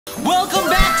Welcome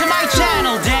back to my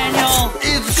channel, Daniel.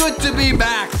 It's good to be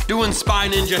back doing spy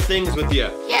ninja things with you.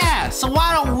 Yeah, so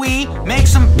why don't we make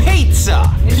some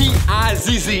pizza?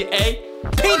 P-I-Z-Z-A.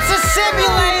 Pizza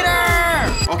simulator!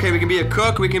 Okay, we can be a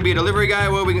cook, we can be a delivery guy.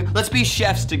 Let's be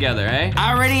chefs together, eh?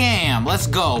 I already am. Let's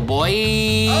go, boy.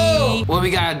 Oh. What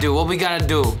we gotta do? What we gotta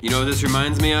do? You know what this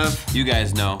reminds me of? You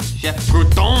guys know. Chef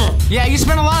Crouton. Yeah, you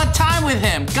spent a lot of time with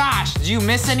him. Gosh, do you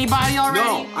miss anybody already?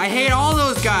 No, I hate all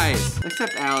those guys.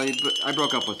 Except Allie, but I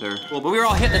broke up with her. Well, but we were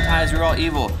all hypnotized, we were all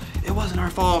evil. It wasn't our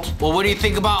fault. Well, what do you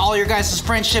think about all your guys'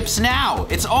 friendships now?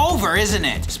 It's over, isn't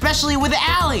it? Especially with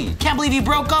Allie. Can't believe you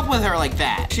broke up with her like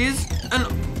that. She's an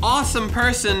awesome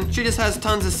person. She just has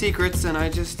tons of secrets, and I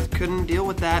just couldn't deal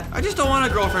with that. I just don't want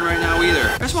a girlfriend right now either.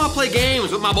 I just want to play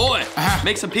games with my boy.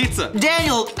 Make some pizza.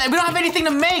 Daniel, we don't have anything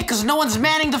to make because no one's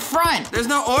manning the front. There's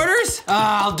no orders?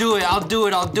 I'll do it.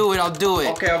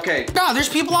 Okay, okay. No, there's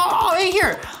people all hey,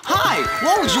 here. Hi,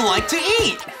 what would you like to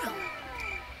eat?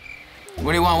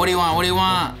 What do you want? What do you want? What do you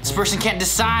want? This person can't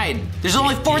decide. There's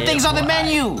only 4 things on the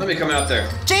menu. Let me come out there.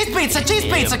 Cheese pizza,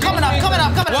 coming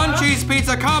up. One cheese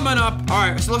pizza coming up. All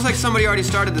right, so it looks like somebody already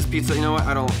started this pizza. You know what?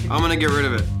 I'm gonna get rid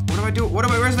of it. What do I do?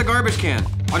 Where's the garbage can?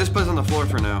 I'll just put it on the floor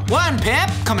for now. 1 pip,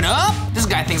 coming up. This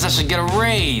guy thinks I should get a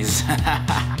raise.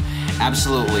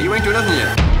 Absolutely. You ain't doing nothing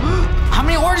yet. How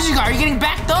many orders you got? Are you getting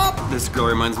backed up? This girl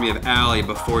reminds me of Allie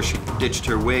before she ditched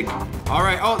her wig. All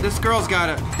right, oh, this girl's got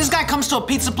it. This guy comes to a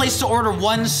pizza place to order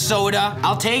 1 soda.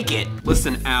 I'll take it.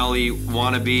 Listen, Allie,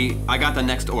 wannabe, I got the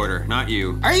next order, not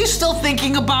you. Are you still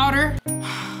thinking about her?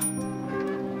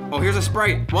 Oh, here's a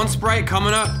Sprite. 1 Sprite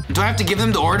coming up. Do I have to give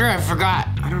them the order? I forgot.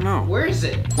 I don't know. Where is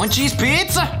it? 1 cheese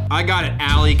pizza? I got it,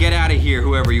 Allie. Get out of here,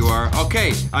 whoever you are.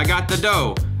 Okay, I got the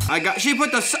dough. She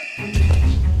put the...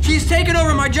 She's taking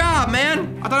over my job,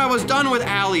 man. I thought I was done with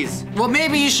Allie's. Well,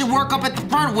 maybe you should work up at the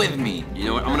front with me. You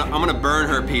know what? I'm gonna burn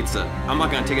her pizza. I'm not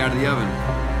gonna take it out of the oven.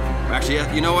 Actually,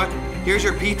 yeah, you know what? Here's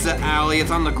your pizza, Allie. It's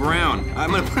on the ground.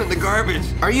 I'm gonna put it in the garbage.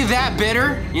 Are you that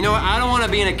bitter? You know what? I don't want to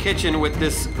be in a kitchen with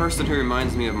this person who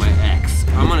reminds me of my ex.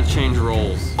 I'm gonna change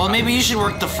roles. Well, maybe you should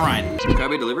work the front. Can I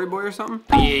be a delivery boy or something?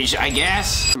 Yeah, I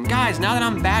guess. Guys, now that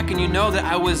I'm back and you know that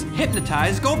I was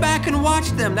hypnotized, go back and watch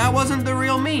them. That wasn't the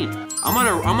real me. I'm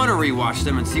gonna rewatch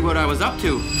them and see what I was up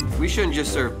to. We shouldn't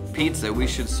just serve pizza. We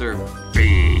should serve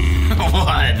beans.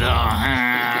 What the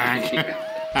heck?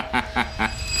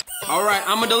 All right,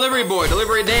 I'm a delivery boy,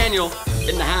 Delivery Daniel,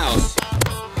 in the house.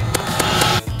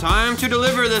 Time to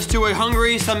deliver this to a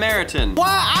hungry Samaritan. What?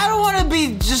 I don't want to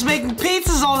be just making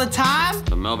pizzas all the time.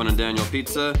 The Melvin and Daniel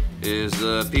pizza is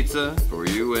the pizza for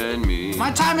you and me.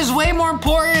 My time is way more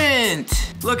important.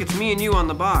 Look, it's me and you on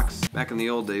the box. Back in the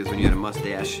old days when you had a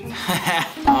mustache.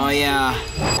 Oh, yeah.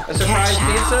 A surprise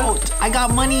pizza? Out. I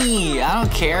got money. I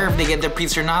don't care if they get their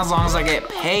pizza or not as long as I get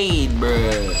paid,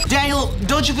 bruh. Daniel,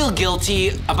 don't you feel guilty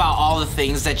about all the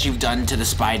things that you've done to the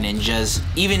Spy Ninjas,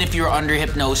 even if you're under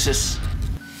hypnosis?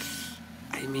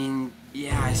 I mean,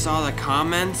 yeah, I saw the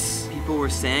comments. People were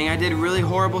saying I did really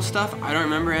horrible stuff. I don't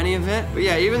remember any of it. But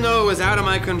yeah, even though it was out of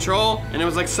my control and it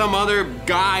was like some other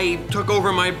guy took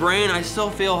over my brain, I still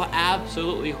feel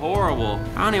absolutely horrible.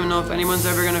 I don't even know if anyone's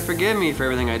ever gonna forgive me for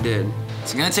everything I did.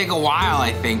 It's gonna take a while,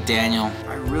 I think, Daniel.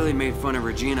 I really made fun of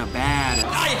Regina bad.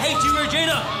 I hate you,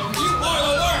 Regina! You are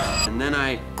the worst! And then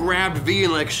I grabbed V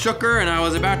and like shook her and I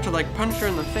was about to like punch her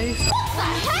in the face. What the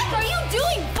heck are you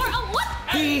doing? What?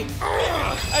 I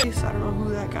don't know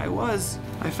who that guy was.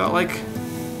 I felt like,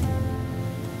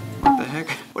 what the heck?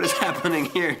 What is happening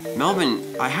here? Melvin,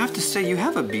 I have to say you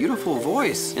have a beautiful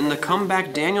voice. In the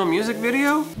Comeback Daniel music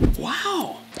video,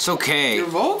 wow. It's okay. Your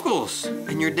vocals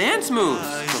and your dance moves.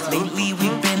 Lately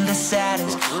we've been the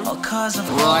saddest, all cause of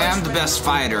Well, I am the best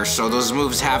fighter, so those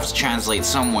moves have to translate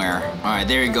somewhere. All right,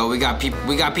 there you go. We got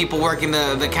people working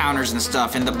the counters and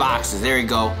stuff in the boxes. There you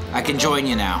go. I can join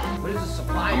you now.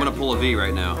 I'm gonna pull a V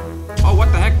right now. Oh,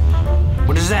 what the heck?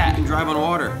 What is that? You can drive on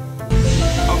water.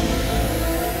 Oh.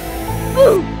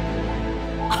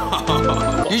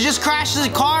 You just crashed the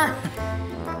car?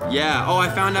 Yeah, oh, I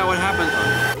found out what happened.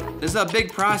 This is a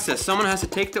big process. Someone has to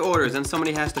take the orders, then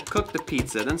somebody has to cook the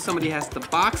pizza, then somebody has to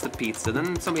box the pizza,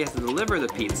 then somebody has to deliver the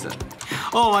pizza.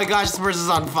 Oh my gosh, this person's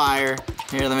on fire.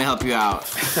 Here, let me help you out.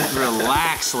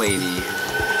 Relax, lady.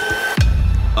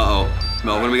 Uh-oh,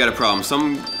 Melvin, we got a problem.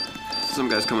 Some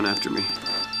guy's coming after me.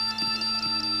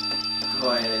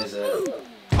 What is it?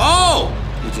 Oh!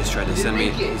 He just tried to send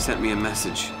me, he sent me a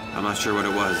message. I'm not sure what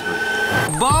it was,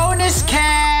 but... Bonus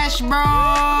cash, bro!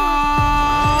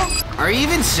 Are you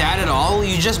even sad at all?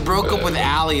 You just broke up with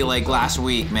Allie like last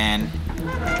week, man.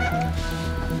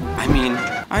 I mean,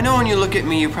 I know when you look at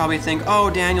me, you probably think, oh,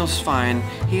 Daniel's fine.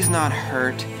 He's not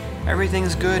hurt.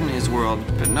 everything's good in his world.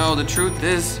 But no, the truth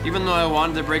is, even though I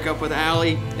wanted to break up with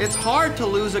Allie, it's hard to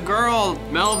lose a girl,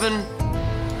 Melvin.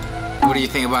 What do you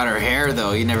think about her hair,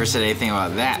 though? You never said anything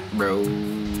about that, bro.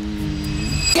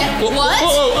 What?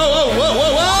 Whoa!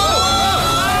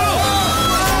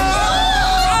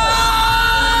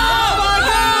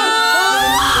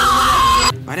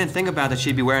 I didn't think about that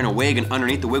she'd be wearing a wig and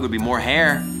underneath the wig would be more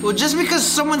hair. Well, just because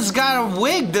someone's got a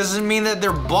wig doesn't mean that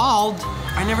they're bald.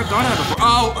 I never thought of that before.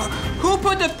 Oh, who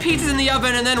put the pizzas in the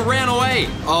oven and then ran away?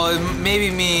 Oh, maybe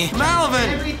me. Melvin!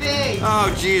 Everything. Oh,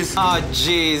 jeez. Oh,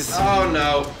 jeez. Oh,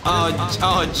 no.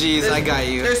 Oh, jeez, I got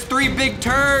you. There's 3 big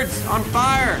turds on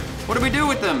fire. What do we do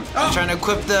with them? I'm trying to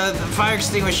equip the fire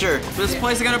extinguisher. This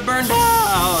place is gonna burn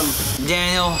down.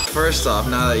 Daniel, first off,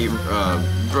 now that you've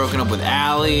broken up with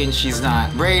Allie and she's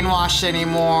not brainwashed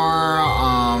anymore,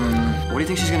 What do you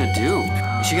think she's gonna do?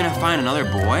 Is she gonna find another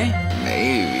boy?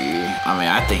 maybe. I mean,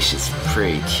 I think she's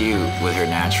pretty cute with her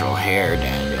natural hair,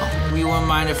 Daniel. You wouldn't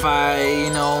mind if I,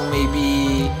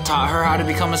 maybe taught her how to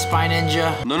become a spy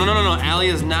ninja? No. Allie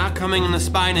is not coming in the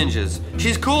spy ninjas.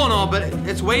 She's cool and all, but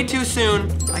it's way too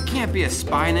soon. I can't be a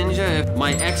spy ninja if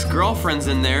my ex-girlfriend's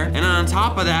in there. And on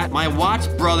top of that, my watch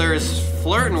brother is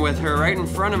flirting with her right in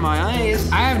front of my eyes.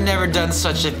 I have never done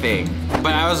such a thing,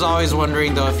 but I was always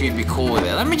wondering, though, if you'd be cool with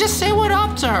it. Let me just say what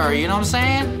up to her, you know what I'm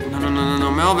saying?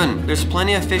 No, Melvin. There's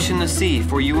plenty of fish in the sea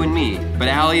for you and me, but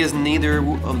Allie is neither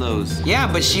of those.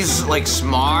 Yeah, but she's, like,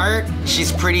 smart.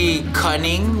 She's pretty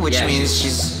cunning, which means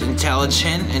she's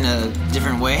intelligent in a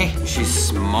different way. She's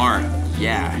smart.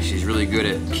 Yeah, she's really good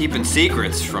at keeping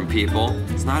secrets from people.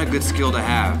 It's not a good skill to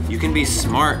have. You can be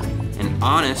smart and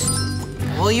honest.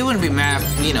 Well, you wouldn't be mad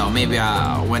if, maybe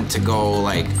I went to go,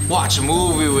 like, watch a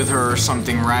movie with her or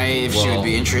something, right? If she would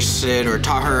be interested, or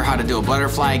taught her how to do a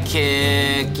butterfly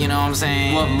kick, you know what I'm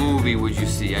saying? What movie would you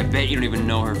see? I bet you don't even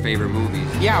know her favorite movies.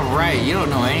 Yeah, right. You don't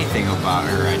know anything about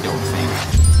her, I don't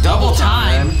think. Double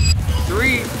time.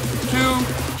 3, 2,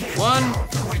 1.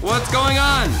 What's going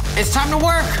on? It's time to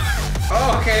work.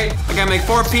 Oh, okay. I gotta make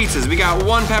 4 pizzas. We got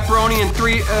 1 pepperoni and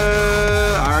 3,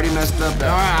 I already messed up that.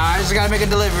 All right, I just gotta make a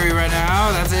delivery right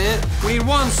now. That's it. We need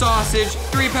 1 sausage,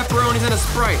 3 pepperonis, and a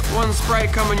Sprite. 1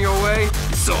 Sprite coming your way.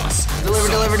 Sauce. Deliver.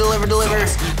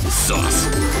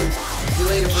 Sauce. See you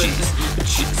later, Cheese.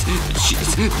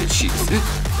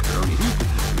 Pepperoni.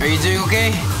 Are you doing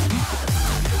okay?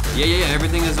 Yeah,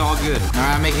 everything is all good. All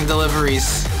right, I'm making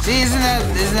deliveries. See, isn't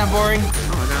that boring?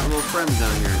 Oh, I got little friends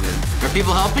down here again. Are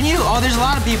people helping you? Oh, there's a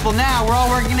lot of people now. We're all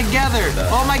working together.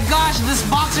 Oh my gosh, this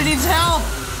boxer needs help.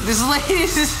 This lady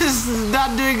is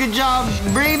not doing a good job.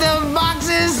 Bring the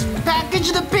boxes,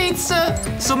 package the pizza.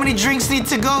 So many drinks need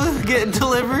to go get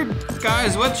delivered.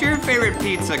 Guys, what's your favorite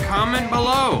pizza? Comment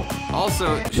below.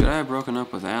 Also, should I have broken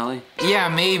up with Allie? Yeah,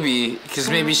 maybe, because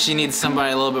maybe she needs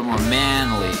somebody a little bit more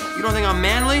manly. You don't think I'm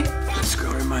manly? This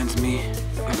girl reminds me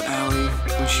of Allie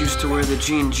when she used to wear the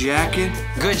jean jacket.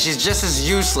 Good, she's just as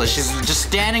useless. She's just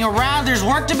standing around. There's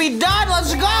work to be done.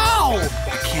 Let's go.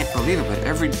 I can't believe it, but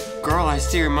every girl I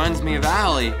see reminds me of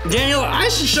Allie. Daniel, I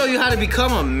should show you how to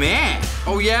become a man.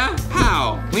 Oh yeah?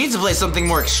 How? We need to play something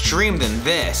more extreme than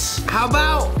this. How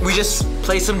about we just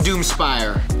play some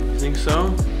Doomspire? Think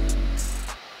so?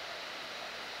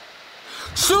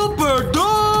 Super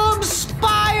Doomspire!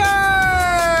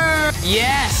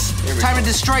 Yes! Time to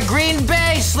destroy Green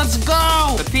Base! Let's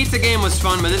go! The pizza game was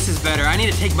fun, but this is better. I need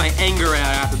to take my anger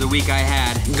out after the week I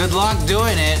had. Good luck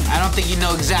doing it. I don't think you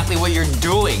know exactly what you're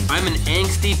doing. I'm an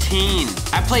angsty teen.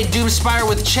 I played Doomspire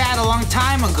with Chad a long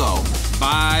time ago.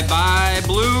 Bye,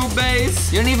 blue base.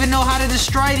 You don't even know how to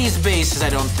destroy these bases, I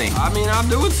don't think. I mean, I'm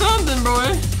doing something,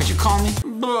 boy. Would you call me?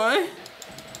 Boy.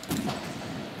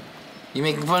 You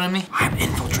making fun of me? I'm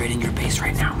infiltrating your base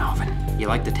right now, Melvin. You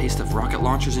like the taste of rocket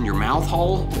launchers in your mouth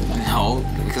hole? No,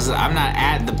 because I'm not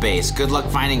at the base. Good luck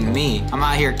finding me. I'm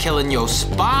out here killing your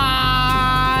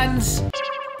spawns.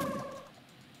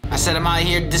 I said I'm out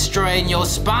here destroying your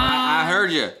spawns. I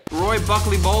heard you. Roy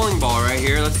Buckley bowling ball right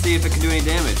here. Let's see if it can do any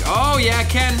damage. Oh yeah,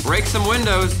 Ken. Break some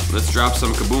windows. Let's drop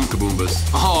some kaboombas.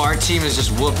 Oh, our team is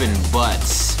just whooping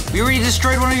butts. We already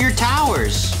destroyed one of your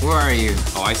towers. Where are you?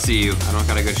 Oh, I see you. I don't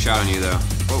got a good shot on you though.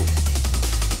 Whoa.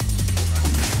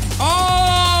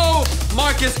 Oh!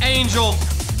 Marcus Angel.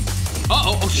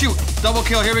 Oh shoot. Double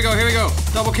kill. Here we go.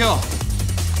 Double kill.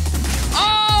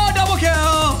 Oh, double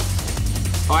kill.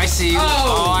 Oh, I see you.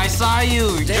 Oh, I saw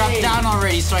you. Dang. Drop down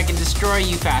already so I can destroy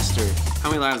you faster. How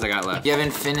many lives I got left? You have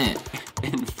infinite.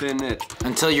 Infinite.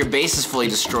 Until your base is fully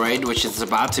destroyed, which it's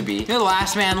about to be. You're the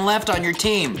last man left on your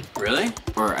team. Really?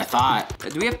 Or I thought.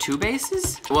 Do we have 2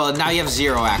 bases? Well, now you have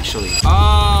 0, actually.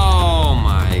 Oh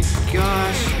my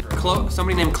gosh.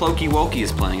 somebody named Clokey Wokey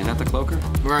is playing. Is that the cloaker?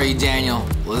 Where are you, Daniel?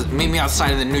 Meet me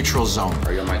outside of the neutral zone.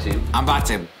 Are you on my team? I'm about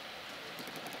to.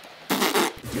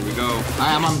 Here we go.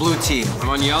 I'm on blue team. I'm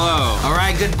on yellow. All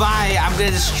right, goodbye. I'm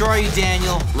gonna destroy you,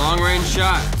 Daniel. Long range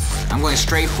shots. I'm going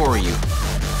straight for you.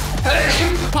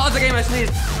 Pause the game, I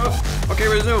sneezed. Oh, okay,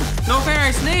 resume. No fair,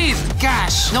 I sneezed.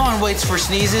 Gosh, no one waits for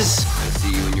sneezes. I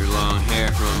see you in your long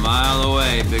hair from a mile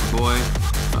away, big boy.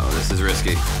 Oh, this is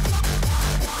risky.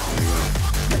 There you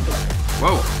go.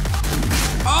 Whoa.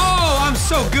 Oh, I'm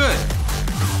so good.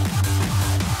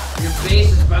 Your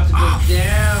base is about to go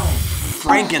down.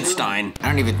 Frankenstein. I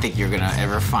don't even think you're gonna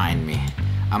ever find me.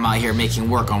 I'm out here making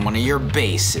work on one of your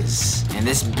bases, and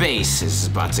this base is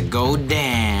about to go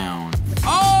down.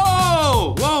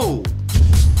 Oh! Whoa!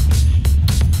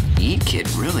 Eat Kid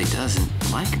really doesn't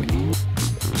like me. I'm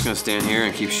just gonna stand here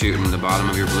and keep shooting the bottom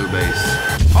of your blue base.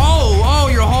 Oh,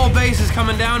 your whole base is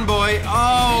coming down, boy.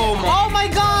 Oh my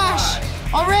gosh!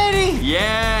 Already?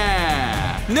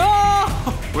 Yeah! No!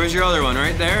 Where's your other one?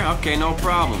 Right there? Okay, no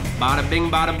problem. Bada bing,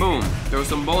 bada boom. Throw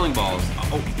some bowling balls.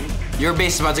 Oh. Your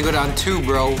base is about to go down too,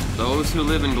 bro. Those who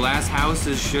live in glass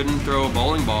houses shouldn't throw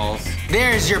bowling balls.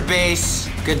 There's your base.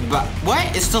 Goodbye.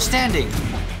 What? It's still standing.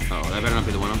 Oh, that better not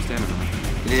be the one I'm standing on.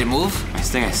 Did it move? I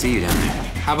think I see you down there.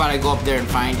 How about I go up there and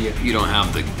find you? You don't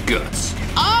have the guts.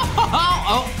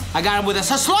 Oh! I got him with a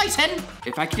susloiten.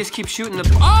 If I could just keep shooting the...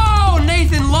 Oh,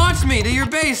 Nathan launched me to your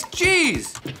base.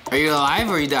 Jeez. Are you alive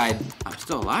or you died? I'm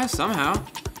still alive somehow.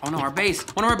 Oh no, our base.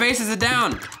 One of our bases is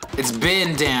down. It's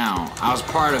been down. I was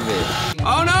part of it.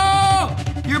 Oh no!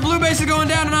 Your blue base is going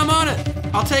down and I'm on it.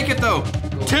 I'll take it though.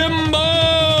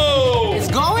 Timbo!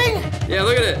 It's going? Yeah,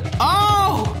 look at it.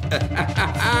 Oh!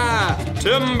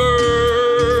 Timber!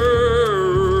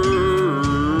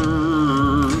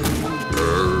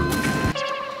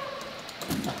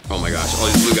 Oh my gosh, all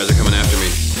these blue guys are coming after me.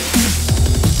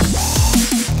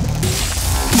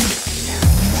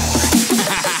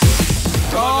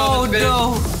 Oh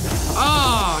no!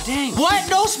 Oh, dang. What?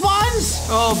 No spawns?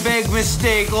 Oh, big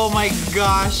mistake. Oh my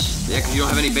gosh. Yeah, because you don't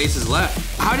have any bases left.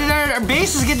 How did our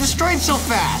bases get destroyed so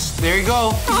fast? There you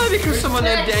go. Probably because someone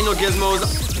named Daniel Gizmo's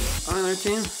on their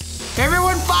team.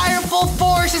 Everyone fire full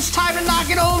force. It's time to knock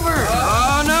it over.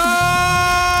 Oh no!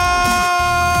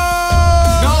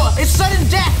 No, it's sudden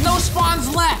death. No spawns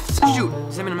left. Shoot,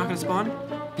 does that mean I'm not gonna spawn?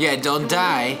 Yeah, don't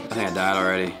die. I think I died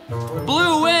already.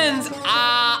 Blue wins!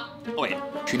 Oh yeah.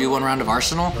 Should we do one round of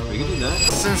Arsenal? We can do that.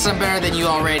 Since I'm better than you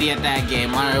already at that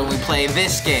game, why don't we play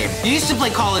this game? You used to play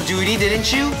Call of Duty,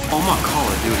 didn't you? Oh, I'm a Call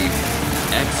of Duty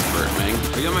expert, man.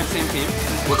 Are you on my same team?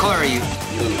 What color are you?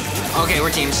 Okay,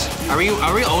 we're teams. Are we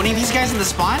owning these guys in the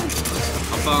spawn?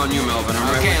 I'm following you, Melvin.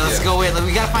 I'm Okay, right with let's you. go in.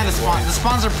 We gotta find the spawn. The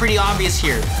spawns are pretty obvious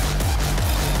here.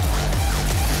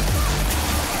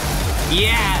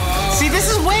 Yeah. See, this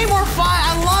is way more fun.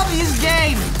 I love these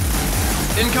games.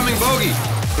 Incoming bogey.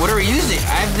 What are we using?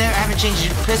 I haven't changed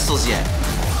your pistols yet.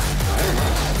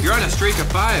 You're on a streak of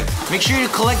 5. Make sure you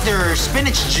collect their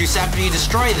spinach juice after you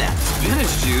destroy them.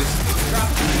 Spinach juice?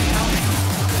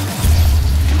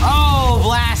 Oh,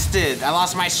 blasted. I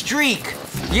lost my streak.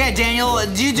 Yeah, Daniel,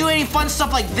 do you do any fun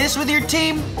stuff like this with your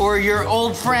team? Or your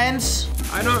old friends?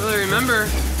 I don't really remember,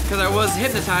 because I was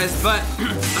hypnotized, but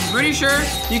I'm pretty sure.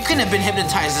 You couldn't have been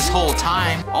hypnotized this whole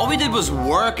time. All we did was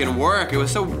work and work. It was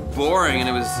so boring, and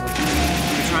it was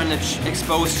trying to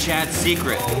expose Chad's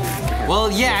secret.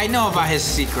 Well, yeah, I know about his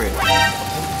secret.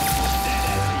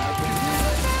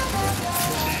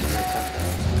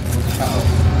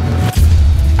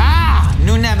 Ah,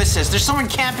 new nemesis. There's someone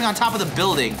camping on top of the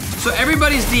building. So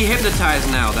everybody's dehypnotized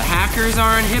now. The hackers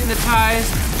aren't hypnotized.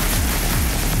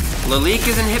 Lalik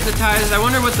isn't hypnotized. I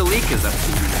wonder what the leak is up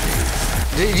to.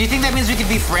 Do you think that means we could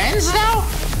be friends now?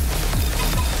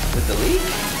 With the leak?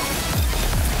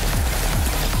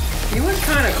 He was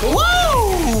kind of cool.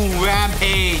 Woo!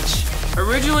 Rampage.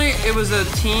 Originally, it was a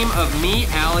team of me,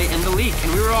 Allie, and the leak,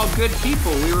 and we were all good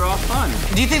people. We were all fun.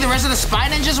 Do you think the rest of the Spy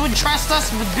Ninjas would trust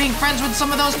us with being friends with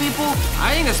some of those people?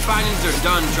 I think the Spy Ninjas are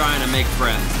done trying to make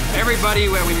friends. Everybody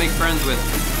that we make friends with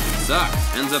sucks.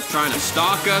 Ends up trying to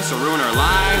stalk us or ruin our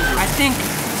lives. I think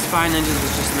Spy Ninjas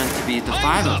was just meant to be the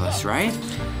 5 of us, right?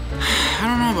 I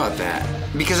don't know about that.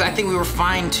 Because I think we were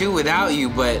fine too without you,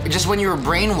 but just when you were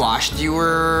brainwashed, you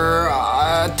were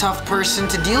a tough person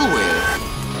to deal with.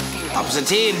 Opposite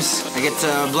teams. I get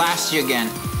to blast you again.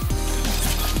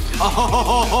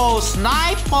 Oh,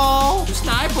 snipe-o!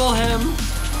 Snipe him.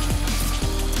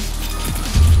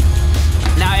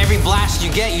 Now every blast you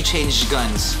get, you change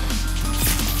guns.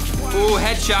 Ooh,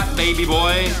 headshot, baby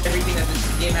boy. Everything that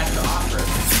this game has to offer.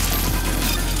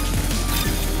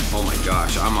 Oh my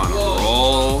gosh, I'm on a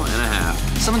roll and a half.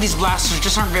 Some of these blasters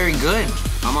just aren't very good.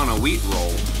 I'm on a wheat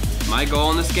roll. My goal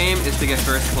in this game is to get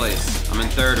first place. I'm in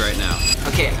third right now.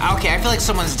 Okay, I feel like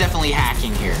someone's definitely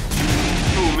hacking here.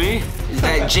 Who, me?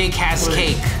 That Jake has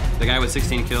cake. The guy with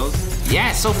 16 kills?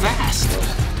 Yeah, so fast.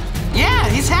 Yeah,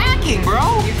 he's hacking,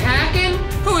 bro. He's hacking?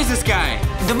 Who is this guy?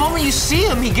 The moment you see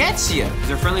him, he gets you. Is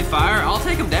there friendly fire? I'll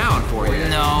take him down for you.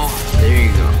 No. There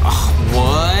you go. Oh,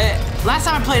 what? Last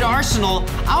time I played Arsenal,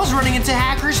 I was running into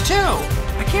hackers too.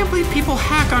 I can't believe people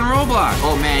hack on Roblox.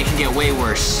 Oh man, it can get way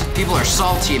worse. People are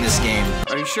salty in this game.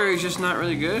 Are you sure he's just not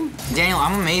really good? Daniel,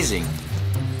 I'm amazing.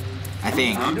 I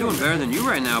think. I'm doing better than you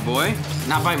right now, boy.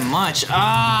 Not by much.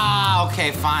 Ah,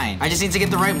 okay, fine. I just need to get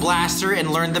the right blaster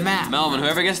and learn the map. Melvin,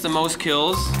 whoever gets the most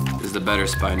kills is the better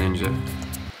spy ninja.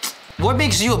 What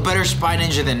makes you a better spy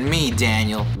ninja than me,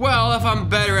 Daniel? Well, if I'm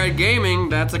better at gaming,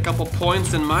 that's a couple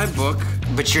points in my book.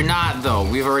 But you're not, though.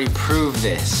 We've already proved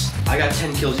this. I got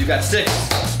 10 kills, you got 6.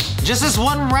 Just this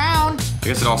one round. I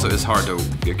guess it also is hard to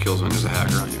get kills when there's a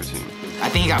hacker on your team. I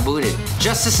think he got booted.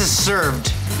 Justice is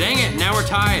served. Dang it, now we're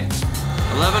tied. 11-11.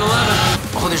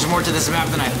 Oh, there's more to this map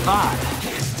than I thought.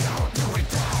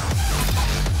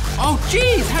 Oh,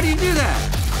 jeez, how do you do that?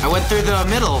 I went through the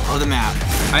middle of the map.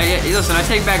 Listen, I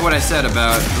take back what I said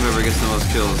about whoever gets the most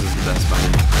kills is the best spy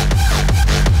ninja.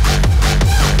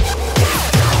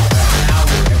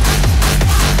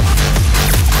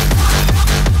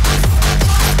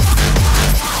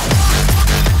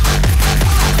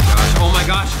 Oh my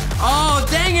gosh. Oh,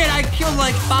 dang it, I killed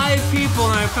like 5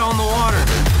 people and I fell in the water.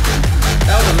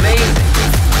 That was amazing.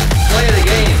 Play of the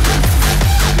game.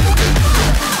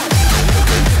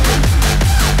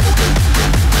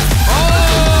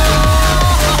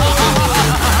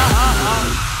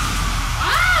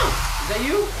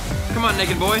 Come on,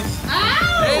 naked boy.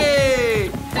 Ow! Hey!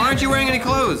 Why aren't you wearing any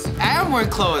clothes? I am wearing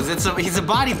clothes. He's a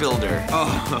bodybuilder.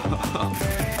 Oh.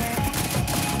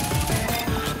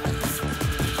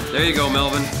 There you go,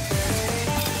 Melvin.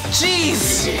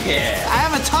 Jeez! Yeah. I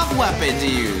have a tough weapon to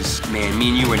use. Man, me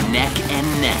and you were neck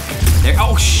and neck. There.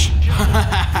 Oh, shh.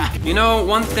 You know,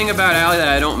 one thing about Allie that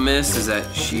I don't miss is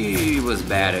that she was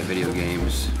bad at video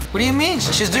games. What do you mean?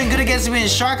 She's doing good against me in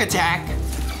Shark Attack.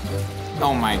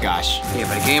 Oh my gosh. Yeah,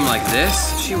 but a game like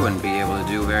this, she wouldn't be able to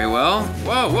do very well.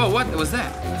 Whoa, whoa, what was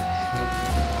that?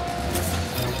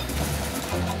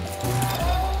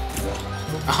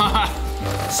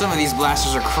 Some of these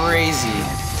blasters are crazy.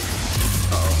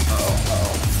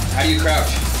 How do you crouch?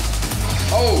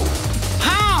 Oh!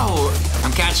 How?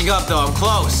 I'm catching up though, I'm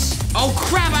close. Oh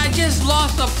crap, I just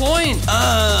lost a point!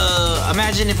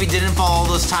 Imagine if we didn't fall all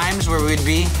those times where we'd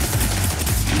be.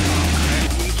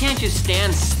 You can't just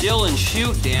stand still and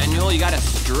shoot, Daniel. You gotta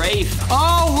strafe.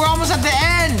 Oh, we're almost at the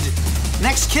end.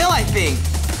 Next kill, I think.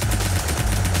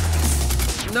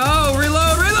 No,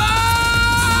 reload, reload!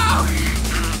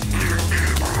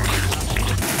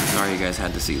 Sorry you guys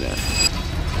had to see that.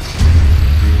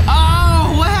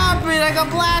 Oh, what happened? I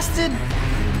got blasted.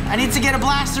 I need to get a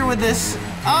blaster with this.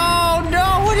 Oh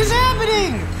no, what is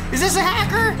happening? Is this a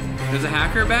hacker? There's a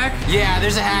hacker back? Yeah,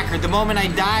 there's a hacker. The moment I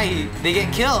die, they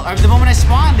get killed. Or the moment I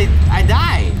spawn, I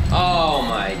die. Oh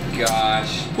my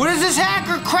gosh. What is this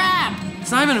hacker crap?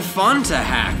 It's not even fun to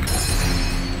hack.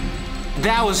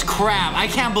 That was crap. I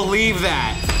can't believe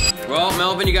that. Well,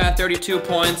 Melvin, you got 32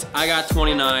 points. I got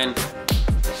 29.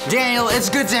 Daniel, it's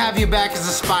good to have you back as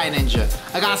a spy ninja.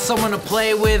 I got someone to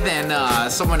play with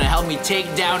and someone to help me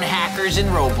take down hackers in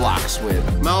Roblox with.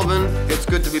 Melvin, it's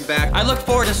good to be back. I look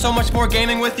forward to so much more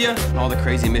gaming with you. All the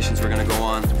crazy missions we're gonna go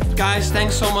on. Guys,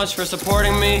 thanks so much for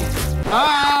supporting me.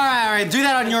 All right, do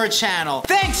that on your channel.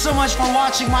 Thanks so much for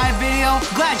watching my video.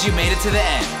 Glad you made it to the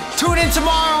end. Tune in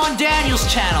tomorrow on Daniel's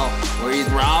channel, where he's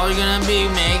probably gonna be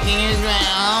making his,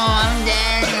 oh, I'm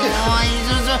Daniel.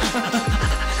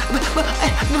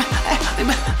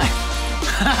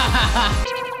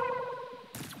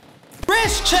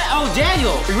 Wrist check! Oh,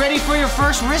 Daniel, you ready for your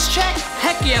first wrist check?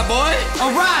 Heck yeah, boy.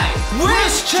 All right,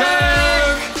 wrist check!